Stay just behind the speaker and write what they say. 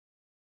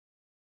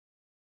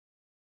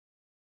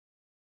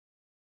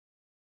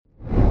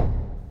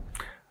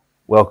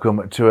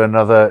Welcome to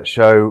another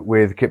show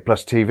with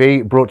KitPlus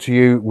TV, brought to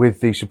you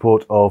with the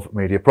support of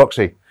Media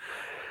Proxy.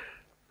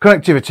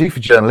 Connectivity for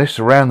journalists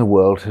around the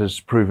world has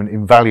proven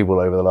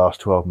invaluable over the last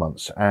 12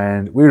 months,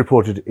 and we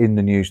reported in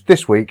the news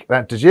this week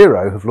that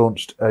Dejero have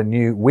launched a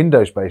new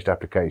Windows-based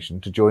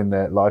application to join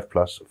their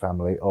LivePlus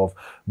family of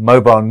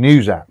mobile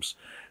news apps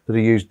that are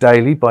used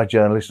daily by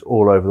journalists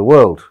all over the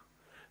world,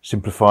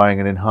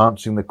 simplifying and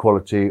enhancing the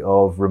quality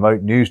of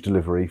remote news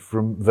delivery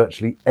from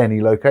virtually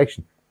any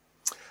location.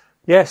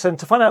 Yes, and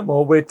to find out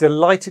more, we're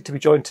delighted to be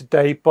joined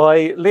today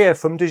by Leah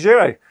from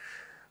Dejero.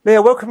 Leah,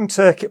 welcome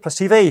to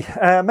KitPlus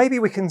TV. Maybe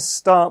we can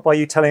start by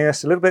you telling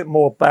us a little bit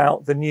more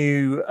about the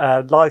new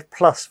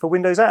LivePlus for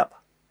Windows app.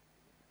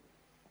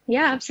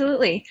 Yeah,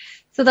 absolutely.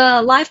 So the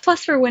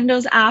LivePlus for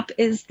Windows app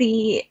is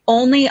the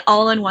only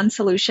all-in-one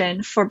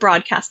solution for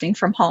broadcasting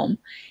from home.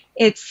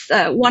 It's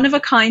a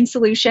one-of-a-kind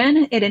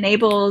solution. It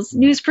enables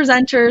news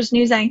presenters,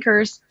 news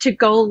anchors to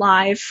go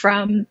live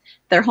from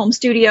their home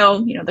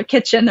studio, their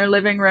kitchen, their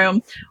living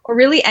room, or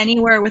really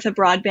anywhere with a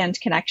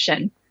broadband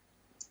connection.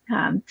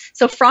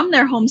 So from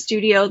their home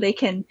studio, they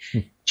can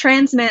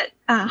transmit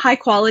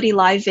high-quality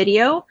live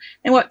video.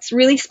 And what's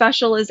really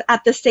special is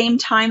at the same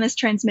time as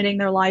transmitting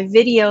their live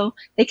video,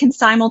 they can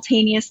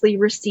simultaneously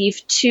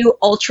receive 2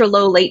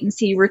 ultra-low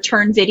latency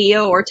return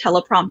video or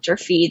teleprompter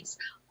feeds,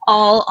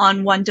 all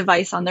on one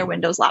device on their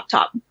Windows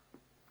laptop.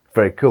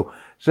 Very cool.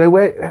 So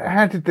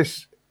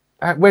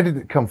where did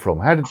it come from?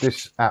 How did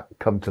this app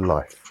come to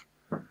life?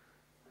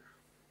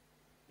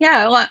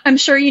 Yeah, well, I'm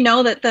sure you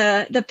know that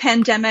the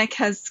pandemic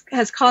has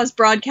caused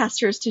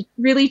broadcasters to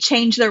really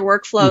change their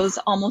workflows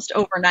almost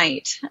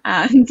overnight.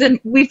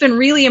 And we've been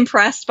really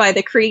impressed by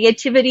the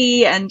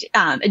creativity and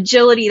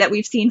agility that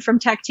we've seen from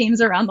tech teams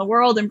around the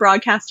world and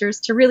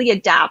broadcasters to really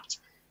adapt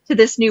to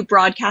this new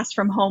broadcast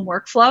from home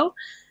workflow.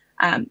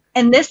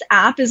 And this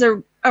app is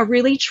a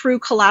really true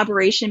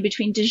collaboration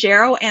between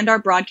Dejero and our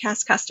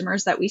broadcast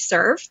customers that we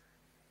serve.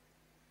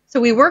 So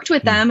we worked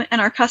with them,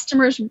 and our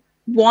customers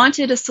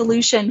wanted a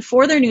solution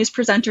for their news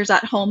presenters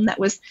at home that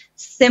was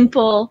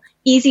simple,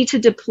 easy to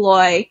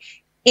deploy,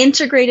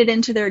 integrated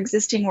into their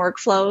existing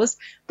workflows,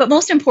 but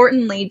most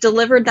importantly,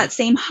 delivered that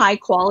same high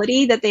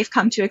quality that they've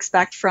come to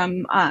expect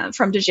from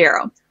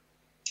Dejero.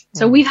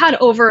 So we've had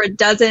over a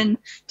dozen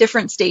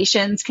different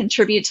stations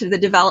contribute to the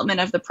development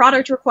of the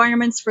product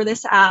requirements for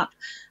this app,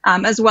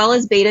 as well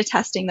as beta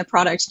testing the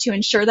product to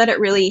ensure that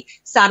it really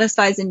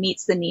satisfies and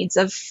meets the needs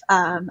of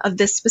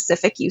this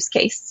specific use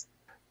case.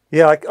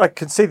 Yeah, I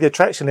can see the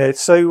attraction here.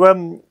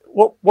 So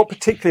what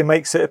particularly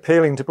makes it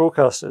appealing to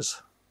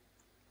broadcasters?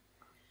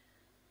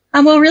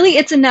 Well, really,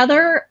 it's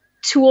another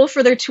tool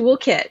for their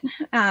toolkit.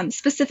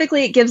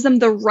 Specifically, it gives them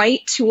the right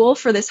tool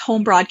for this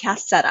home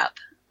broadcast setup.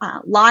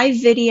 Live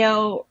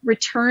video,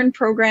 return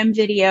program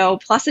video,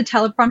 plus a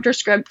teleprompter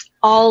script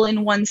all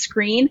in one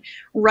screen,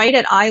 right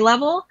at eye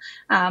level,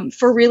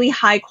 for really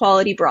high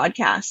quality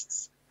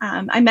broadcasts.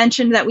 I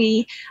mentioned that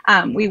we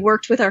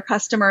worked with our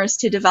customers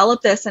to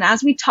develop this, and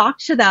as we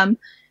talked to them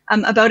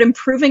about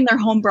improving their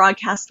home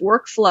broadcast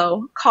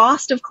workflow,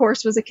 cost, of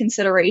course, was a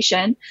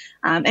consideration,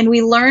 and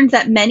we learned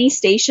that many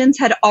stations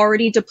had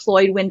already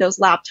deployed Windows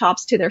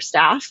laptops to their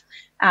staff.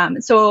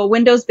 So a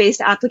Windows-based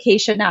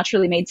application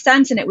naturally made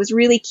sense, and it was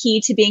really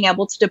key to being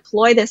able to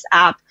deploy this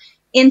app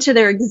into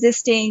their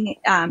existing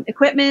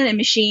equipment and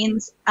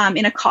machines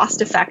in a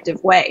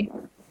cost-effective way.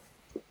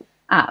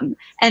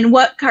 And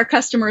what our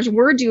customers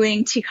were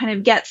doing to kind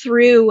of get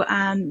through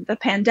the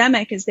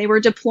pandemic is they were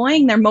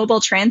deploying their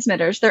mobile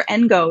transmitters, their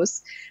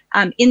NGOs,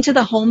 into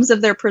the homes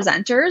of their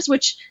presenters,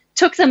 which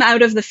took them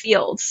out of the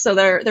field. So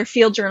their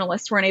field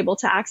journalists weren't able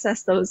to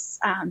access those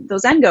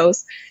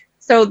NGOs.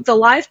 So the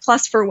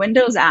LivePlus for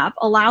Windows app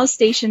allows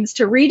stations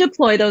to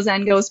redeploy those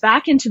NGOs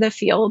back into the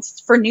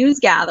fields for news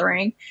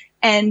gathering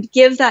and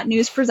give that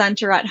news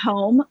presenter at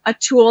home a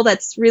tool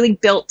that's really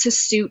built to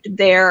suit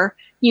their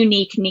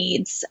unique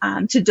needs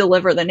to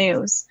deliver the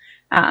news.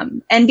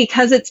 And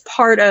because it's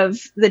part of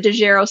the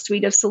Dejero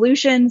suite of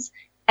solutions,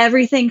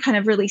 everything kind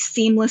of really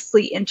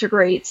seamlessly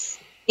integrates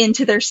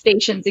into their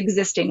station's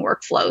existing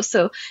workflow.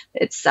 So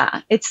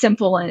it's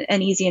simple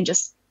and easy and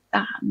just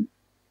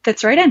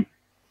fits right in.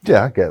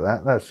 Yeah, I get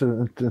that.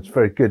 That's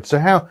very good. So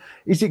how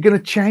is it going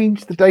to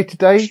change the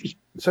day-to-day,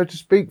 so to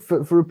speak, for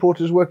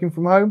reporters working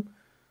from home?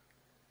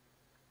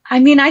 I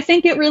mean, I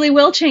think it really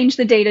will change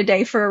the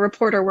day-to-day for a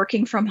reporter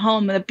working from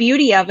home. The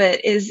beauty of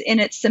it is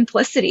in its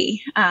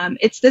simplicity.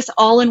 It's this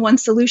all-in-one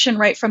solution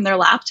right from their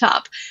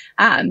laptop.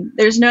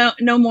 There's no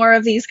more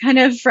of these kind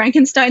of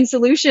Frankenstein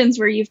solutions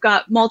where you've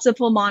got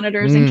multiple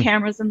monitors and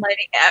cameras and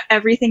lighting,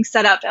 everything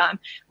set up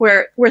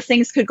where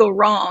things could go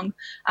wrong.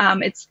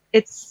 It's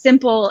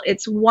simple.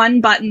 It's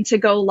one button to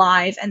go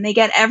live, and they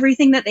get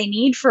everything that they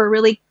need for a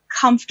really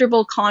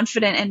comfortable,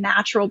 confident, and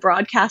natural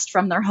broadcast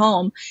from their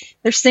home.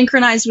 They're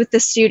synchronized with the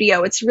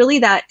studio. It's really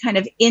that kind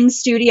of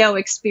in-studio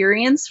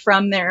experience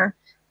from their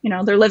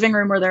living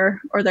room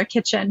or their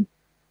kitchen.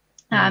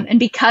 And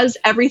because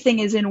everything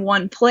is in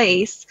one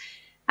place,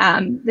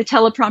 the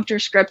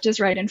teleprompter script is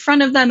right in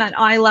front of them at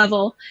eye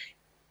level.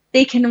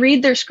 they can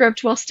read their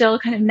script while still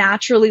kind of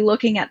naturally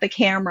looking at the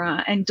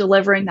camera and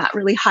delivering that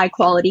really high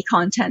quality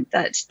content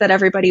that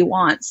everybody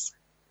wants.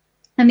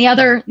 And the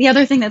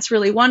other thing that's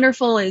really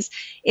wonderful is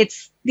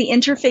the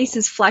interface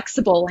is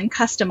flexible and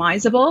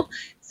customizable.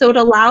 So it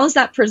allows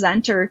that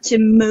presenter to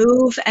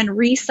move and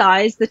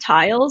resize the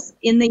tiles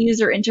in the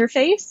user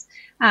interface,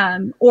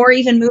 or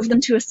even move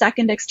them to a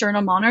second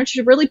external monitor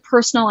to really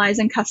personalize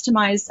and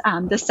customize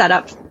the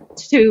setup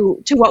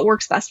to what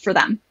works best for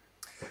them.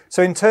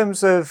 So in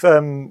terms of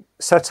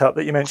setup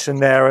that you mentioned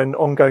there and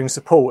ongoing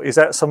support, is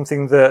that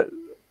something that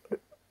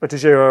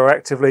Dejero are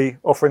actively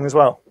offering as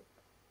well?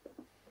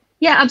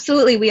 Yeah,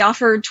 absolutely. We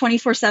offer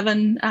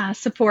 24/7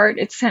 support.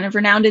 It's kind of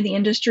renowned in the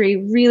industry,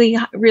 really,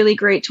 really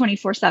great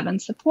 24/7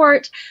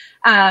 support.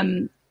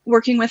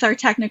 Working with our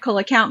technical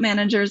account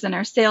managers and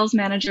our sales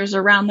managers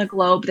around the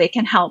globe, they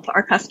can help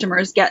our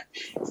customers get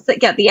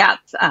the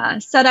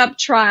app set up,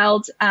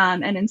 trialed,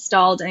 and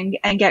installed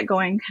and get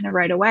going kind of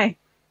right away.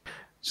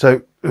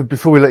 So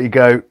before we let you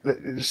go,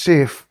 let's see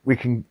if we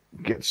can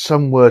get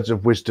some words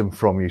of wisdom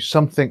from you,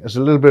 something as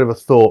a little bit of a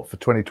thought for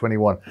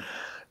 2021.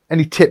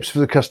 Any tips for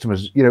the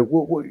customers? You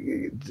know,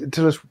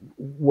 tell us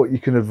what you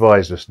can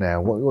advise us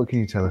now. What can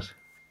you tell us?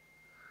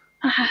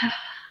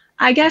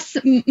 I guess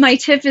my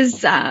tip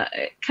is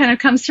kind of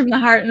comes from the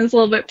heart and is a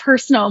little bit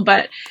personal,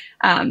 but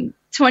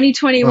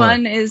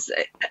 2021 is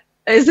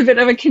a bit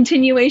of a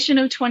continuation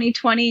of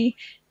 2020.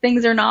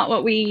 Things are not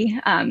what we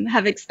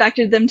have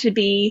expected them to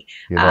be,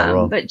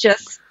 but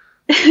just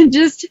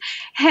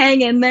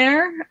hang in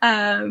there.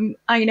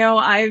 I know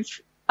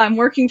I'm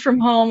working from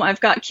home. I've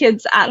got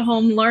kids at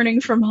home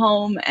learning from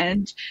home,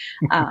 and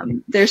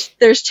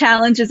there's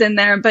challenges in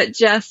there, but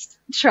just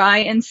try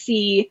and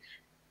see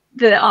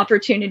the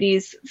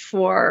opportunities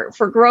for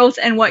growth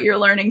and what you're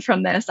learning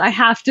from this. I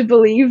have to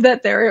believe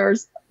that there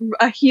is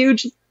a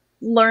huge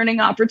learning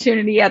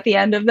opportunity at the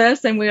end of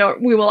this, and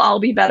we will all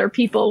be better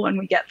people when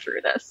we get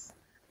through this.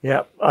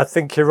 Yeah, I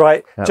think you're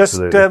right.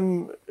 Absolutely.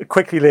 Just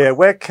quickly, Leah,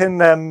 where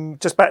can,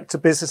 just back to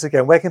business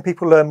again, where can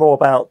people learn more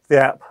about the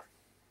app?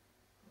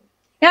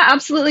 Yeah,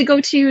 absolutely.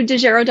 Go to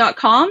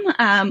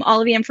Dejero.com. All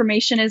of the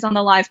information is on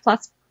the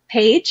LivePlus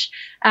page,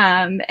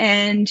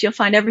 and you'll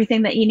find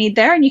everything that you need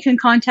there. And you can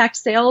contact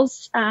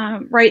sales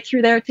right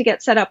through there to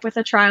get set up with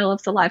a trial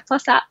of the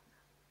LivePlus app.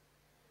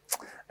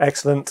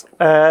 Excellent.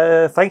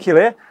 Thank you,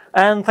 Leah.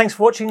 And thanks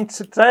for watching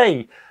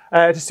today.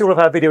 To see all of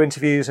our video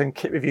interviews and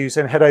kit reviews,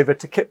 then head over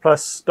to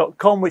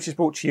KitPlus.com, which is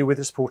brought to you with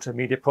the support of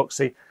Media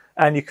Proxy.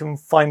 And you can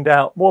find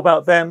out more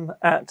about them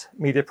at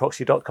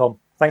MediaProxy.com.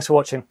 Thanks for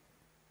watching.